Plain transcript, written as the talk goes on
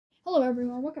Hello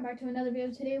everyone, welcome back to another video.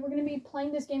 Today we're going to be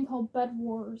playing this game called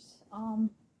Bedwars.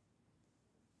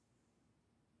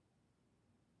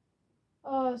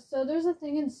 So there's a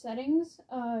thing in settings,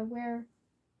 where,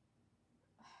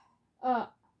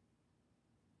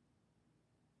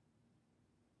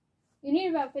 you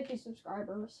need about 50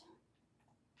 subscribers.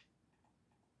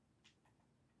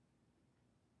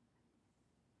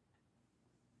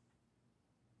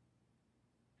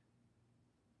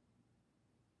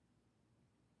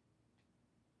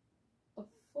 The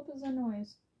flip is that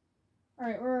noise?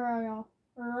 Alright, where are y'all?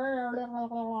 Where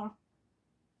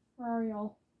are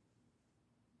y'all?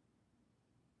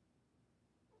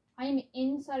 I am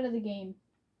inside of the game.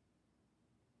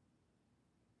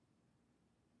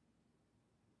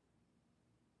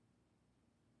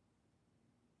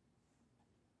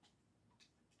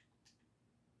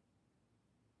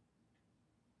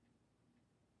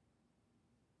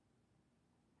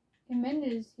 And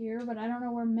Mended is here, but I don't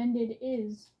know where Mended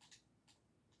is.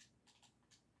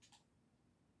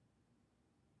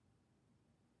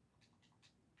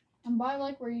 I'm by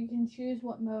like where you can choose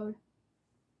what mode.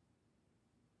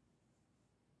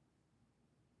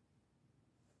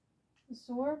 The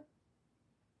sword?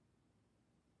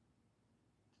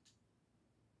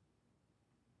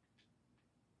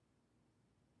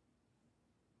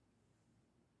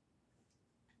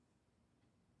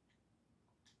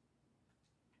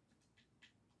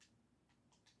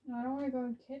 No, I don't want to go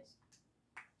to kits.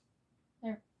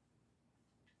 There.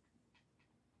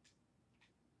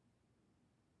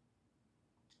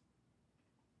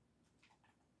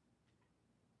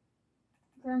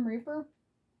 Grim Reaper?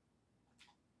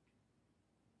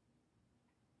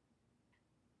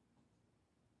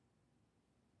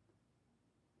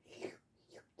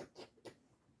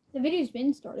 The video's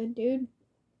been started, dude.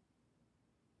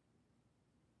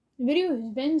 The video has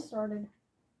been started.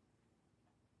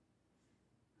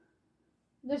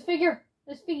 This figure.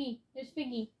 This figgy. This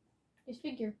figgy. This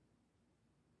figure.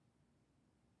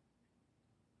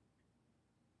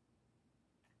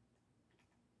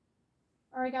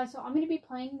 Alright guys, so I'm going to be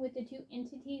playing with the two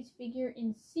entities figure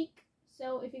and seek.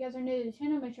 So if you guys are new to the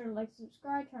channel, make sure to like,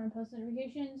 subscribe, turn on post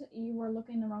notifications. You are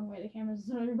looking the wrong way. The camera's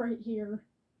right here.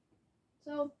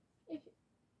 So, if...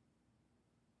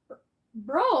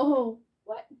 Bro!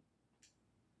 What?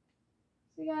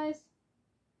 So guys,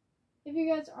 if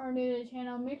you guys are new to the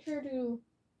channel, make sure to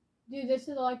do this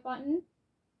to the like button.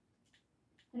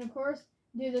 And of course,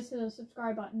 do this to the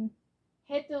subscribe button.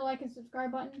 Hit the like and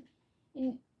subscribe button,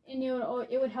 and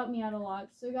it would help me out a lot.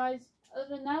 So guys, other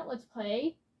than that, let's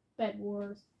play Bed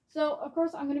Wars. So of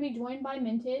course, I'm going to be joined by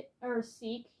Mintit, or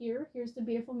Seek here. Here's the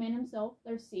beautiful man himself.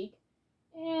 There's Seek.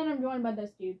 And I'm joined by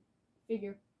this dude.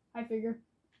 Figure. Hi, Figure.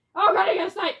 Oh god, I got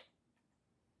a snipe!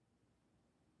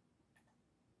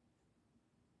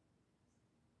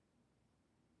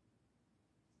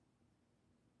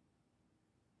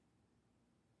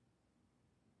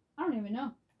 I don't even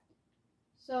know.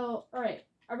 So, alright.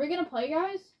 Are we gonna play,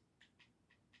 guys?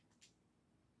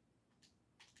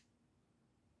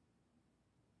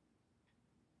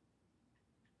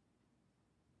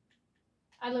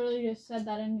 I literally just said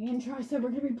that in the intro. I said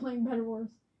we're gonna be playing Bed Wars.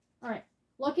 Alright.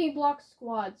 Lucky Block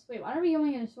Squads. Wait, why are we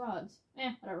going into squads?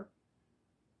 Whatever.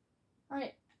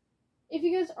 Alright. If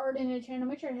you guys aren't in the channel,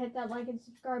 make sure to hit that like and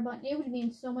subscribe button. It would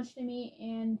mean so much to me.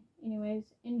 And anyways,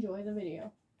 enjoy the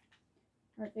video.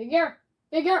 Alright, Figure!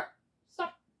 Figure!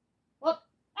 Stop! Whoop!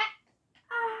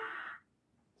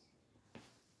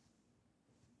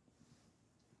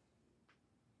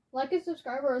 Like and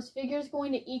subscribe, or this Figure's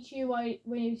going to eat you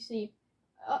when you sleep.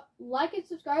 Like and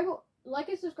subscribe, or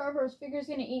this Figure's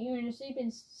going to eat you in your sleep,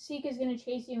 and Seek is going to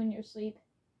chase you in your sleep.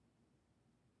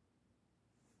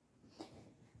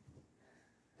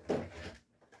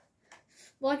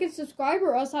 Like and subscribe,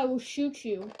 or else I will shoot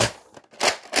you.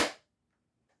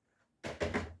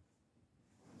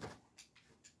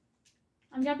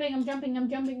 I'm jumping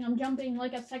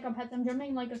like a psychopath. I'm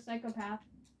jumping like a psychopath.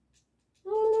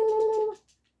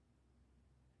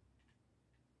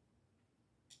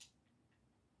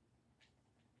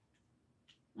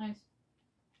 Nice.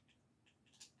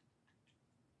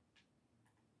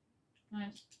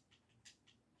 Nice.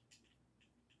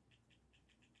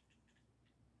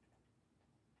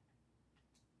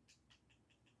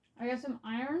 I got some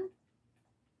iron.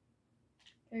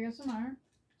 Okay, I got some iron.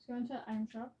 Let's go into the iron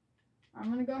shop. I'm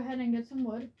gonna go ahead and get some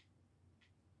wood.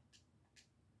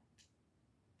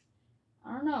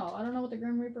 I don't know what the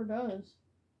Grim Reaper does.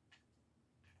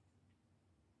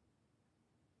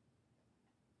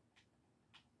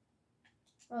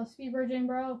 Oh, speed bridging,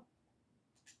 bro.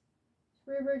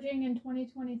 Speed bridging in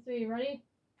 2023. Ready?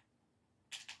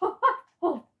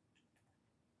 Oh!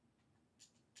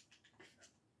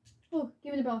 Oh,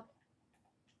 give me the block.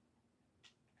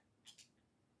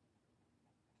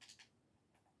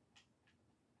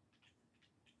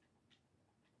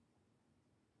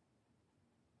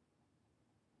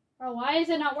 Bro, why is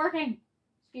it not working?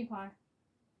 Speed fire.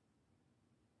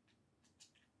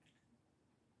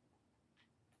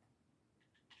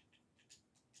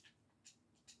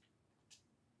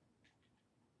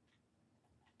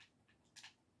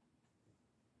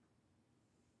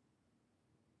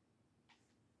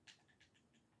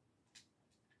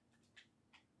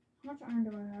 How much iron do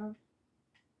I have?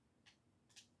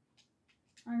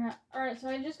 Alright, so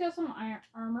I just got some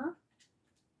armor.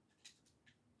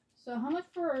 So how much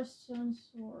for a stone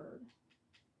sword?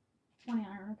 20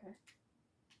 iron, okay.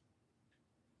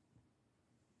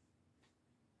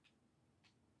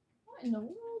 What in the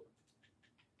world?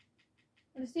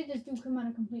 Let's see if this dude come out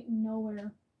of complete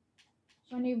nowhere.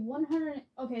 So I need 100.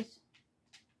 Okay.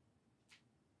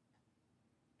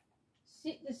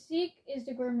 The Seek is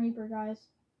the Grim Reaper, guys.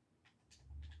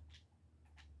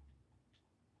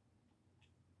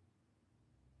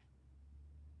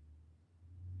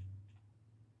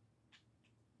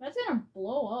 That's gonna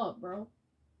blow up, bro.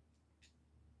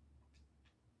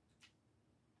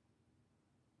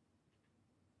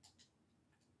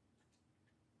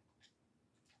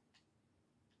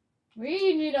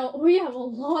 We have a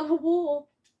lot of wool.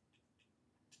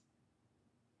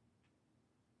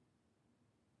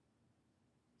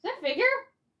 Is that Figure?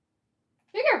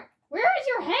 Figure, where is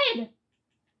your head?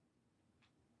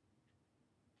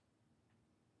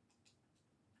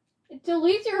 It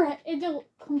deletes your head. It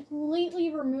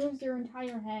completely removes your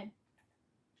entire head.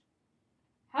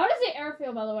 How does the air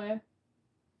feel, by the way?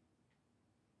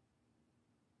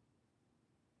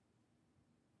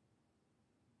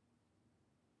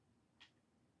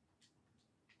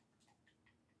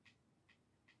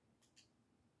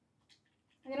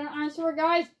 I got an iron sword,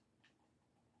 guys.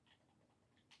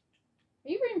 Are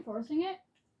you reinforcing it?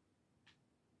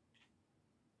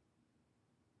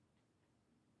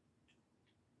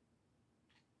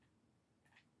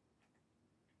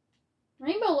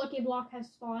 Rainbow Lucky Block has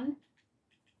spawned.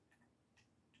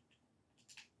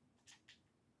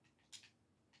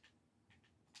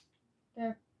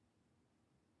 There.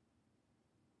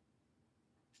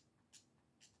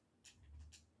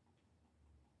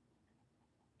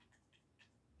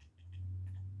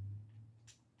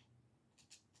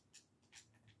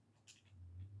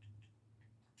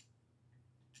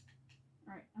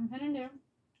 Alright, I'm heading down.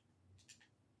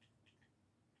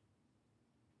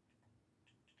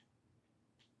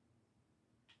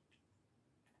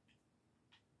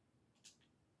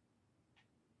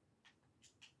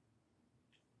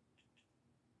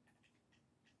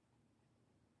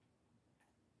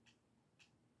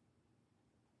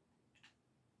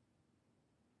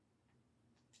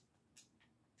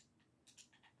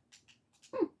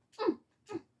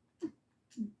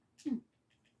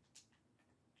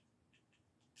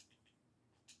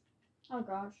 Oh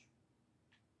gosh.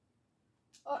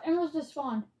 Oh, emeralds just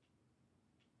spawned.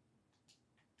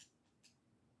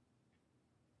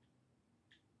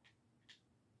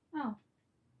 Oh.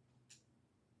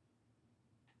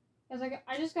 Cause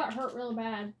I just got hurt real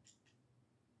bad.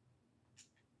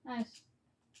 Nice.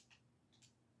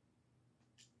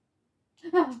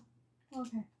 Oh,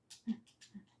 okay.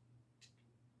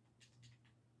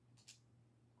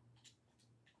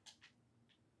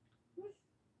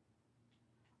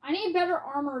 I need better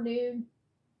armor, dude.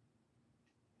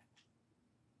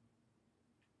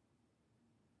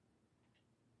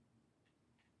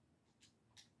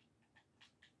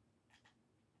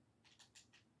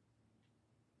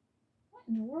 What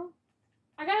in the world?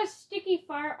 I got a sticky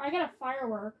fire. I got a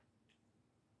firework.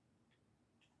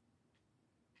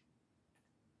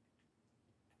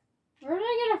 Where did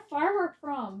I get a firework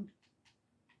from?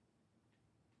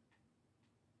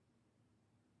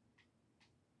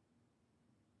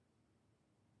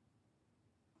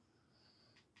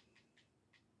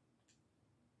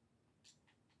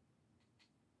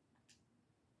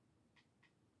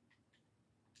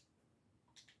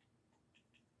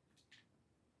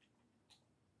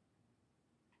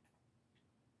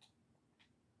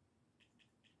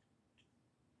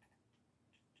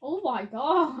 Oh my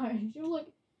gosh, you look.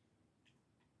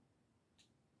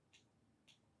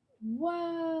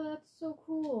 Wow, that's so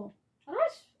cool. How do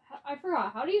I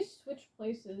forgot. How do you switch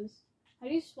places? How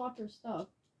do you swap your stuff?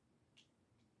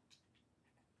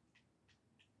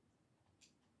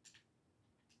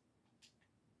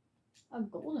 A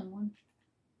golden one.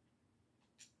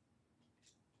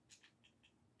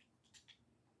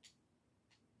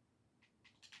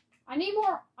 I need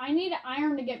more. I need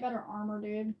iron to get better armor,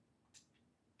 dude.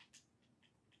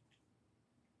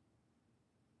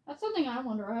 That's something I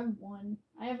wonder. I have one.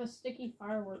 I have a sticky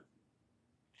firework.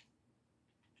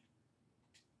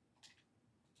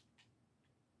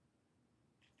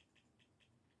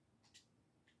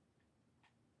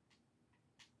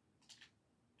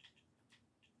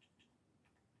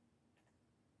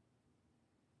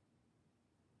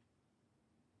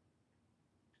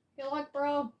 Good luck,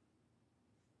 bro.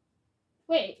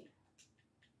 Wait.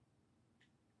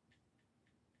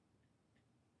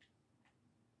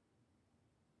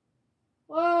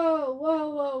 Whoa, whoa,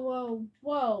 whoa, whoa,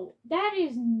 whoa. That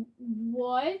is...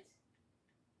 What?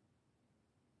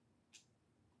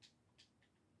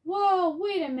 Whoa,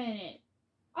 wait a minute.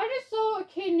 I just saw a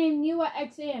kid named Nua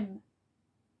XM.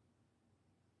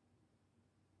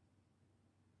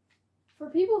 For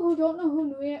people who don't know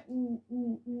who Nua...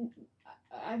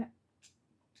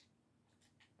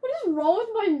 What is wrong with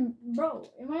my...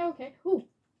 Bro, am I okay? Ooh.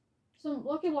 Some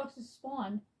Lucky Blocks has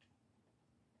spawned.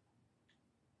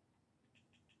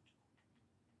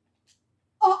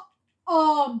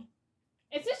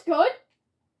 Is this good?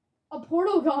 A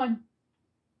portal gun.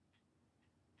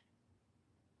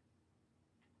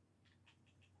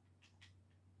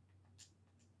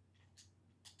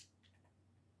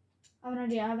 I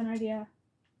have an idea.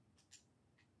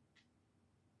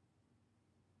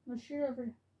 Let's shoot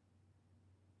over.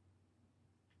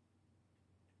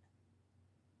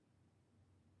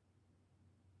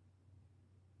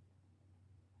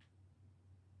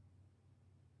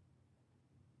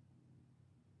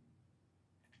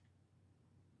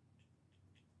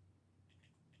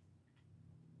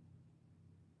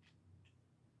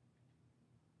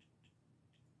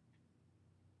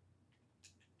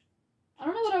 I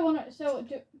don't know what I want to... So,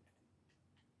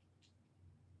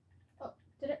 oh,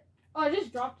 did it... Oh, I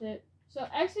just dropped it. So,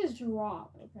 X is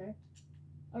drop, okay.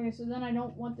 Okay, so then I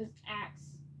don't want this axe.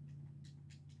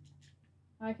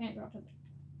 I can't drop it.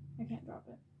 I can't drop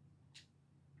it.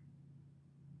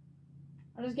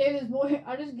 I just gave this boy...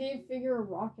 I just gave Figure a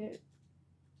rocket.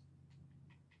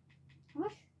 How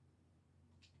much?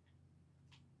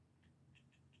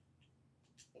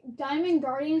 Diamond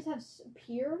Guardians have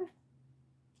appeared?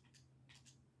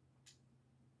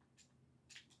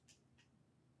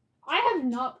 I have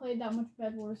not played that much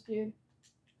Bed Wars, dude.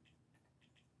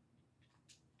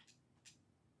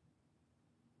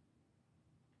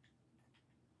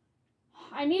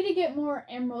 I need to get more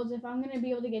emeralds if I'm going to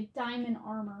be able to get diamond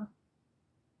armor.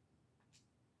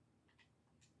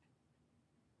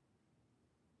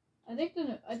 I think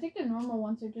the normal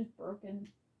ones are just broken.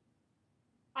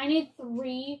 I need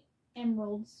 3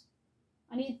 emeralds.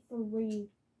 I need 3.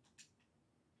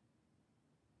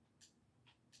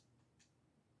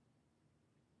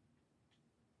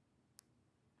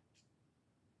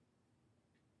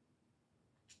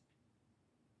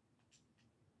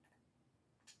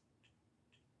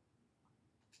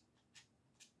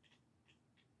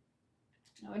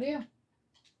 No idea.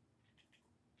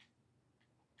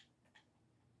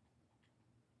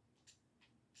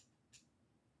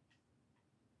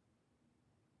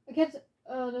 The kids...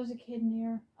 Oh, there's a kid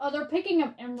near. Oh, they're picking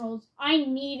up emeralds. I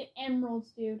need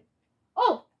emeralds, dude.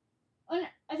 Oh!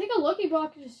 I think a lucky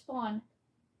block just spawned.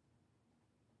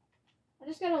 I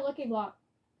just got a lucky block.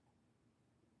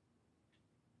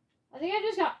 I think I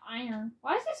just got iron.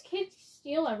 Why does this kid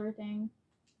steal everything?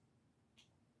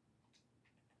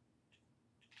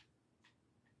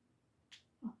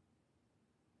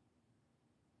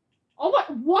 Oh my...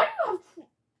 What do you have...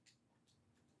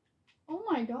 Oh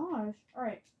my gosh.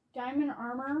 Alright. Diamond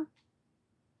armor.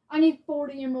 I need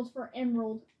 40 emeralds for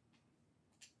emerald.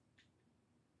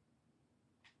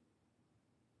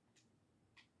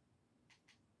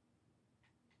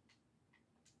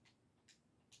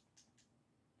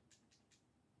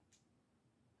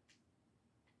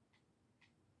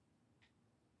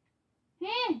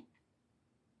 Hey.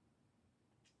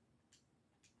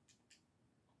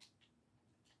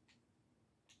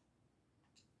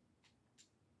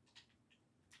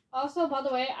 Also, by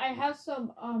the way, I have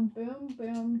some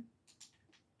boom.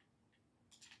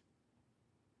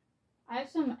 I have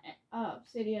some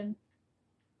obsidian.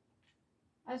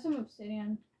 I have some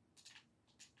obsidian.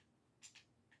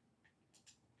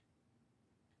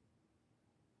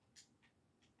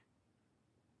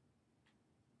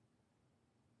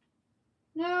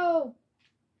 No.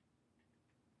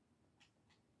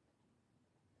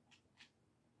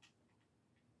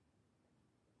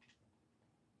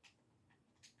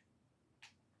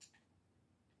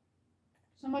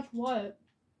 So much what?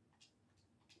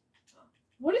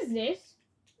 What is this?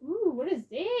 Ooh, what is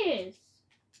this?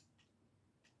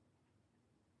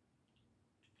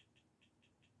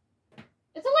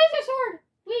 It's a laser sword!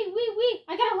 Wee!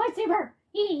 I got a lightsaber!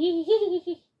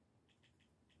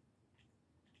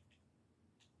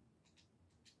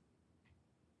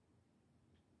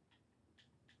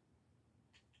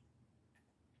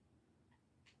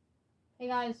 Hey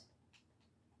guys,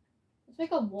 let's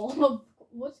make a wall of.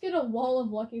 Let's get a wall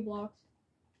of lucky blocks.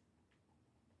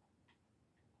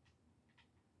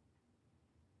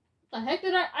 What the heck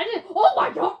did I did? Oh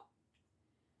my god!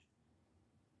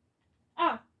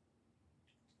 Ow!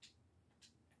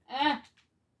 Ah!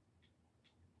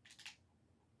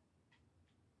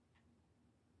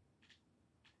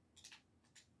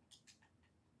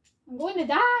 I'm going to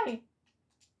die.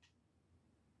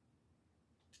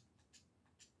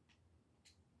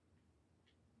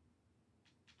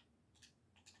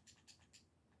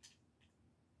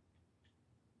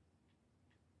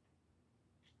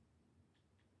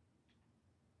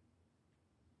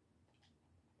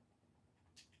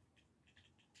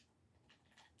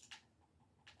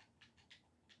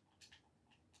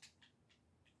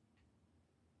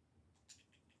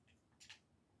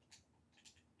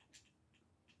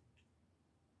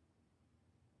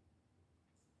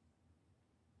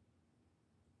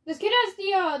 This kid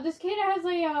has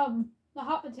the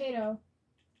hot potato.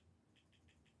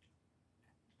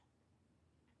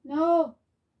 No.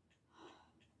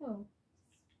 Oh.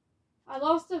 I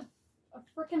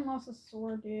freaking lost a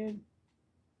sword, dude.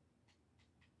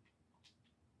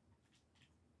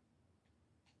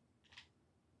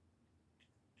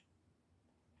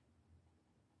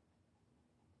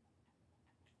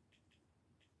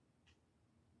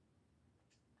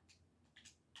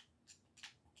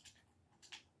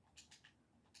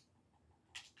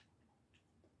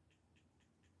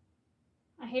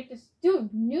 I hate this.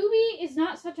 Dude, newbie is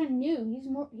not such a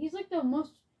noob. He's like the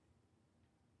most.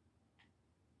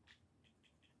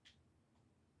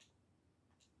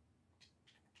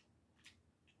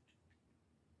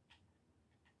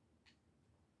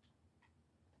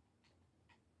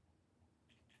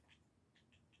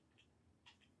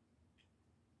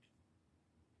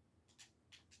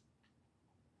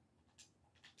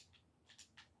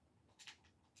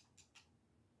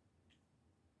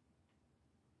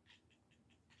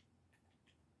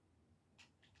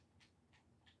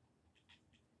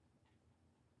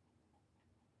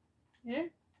 Yeah?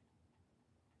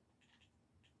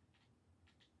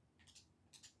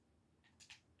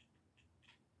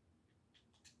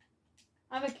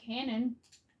 I have a cannon.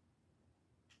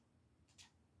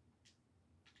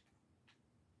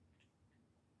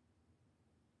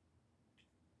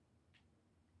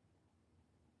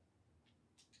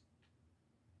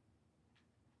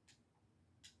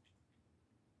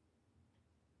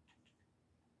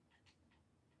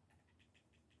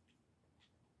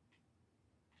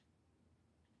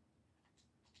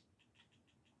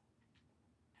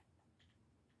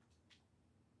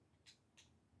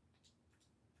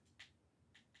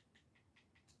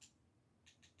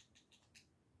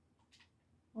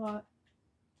 What?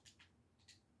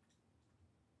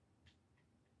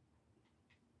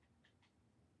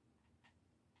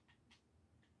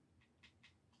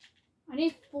 I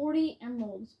need 40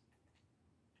 emeralds.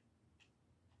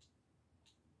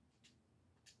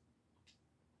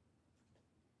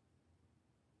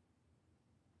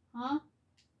 Huh?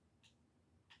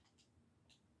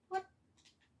 What?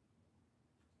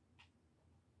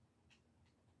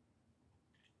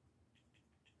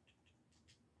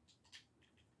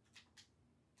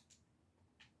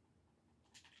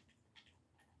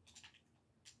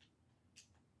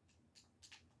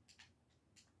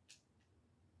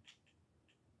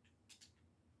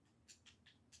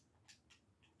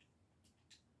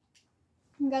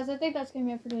 Guys, I think that's going to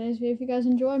be it for today's video. If you guys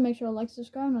enjoyed, make sure to like,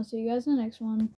 subscribe, and I'll see you guys in the next one.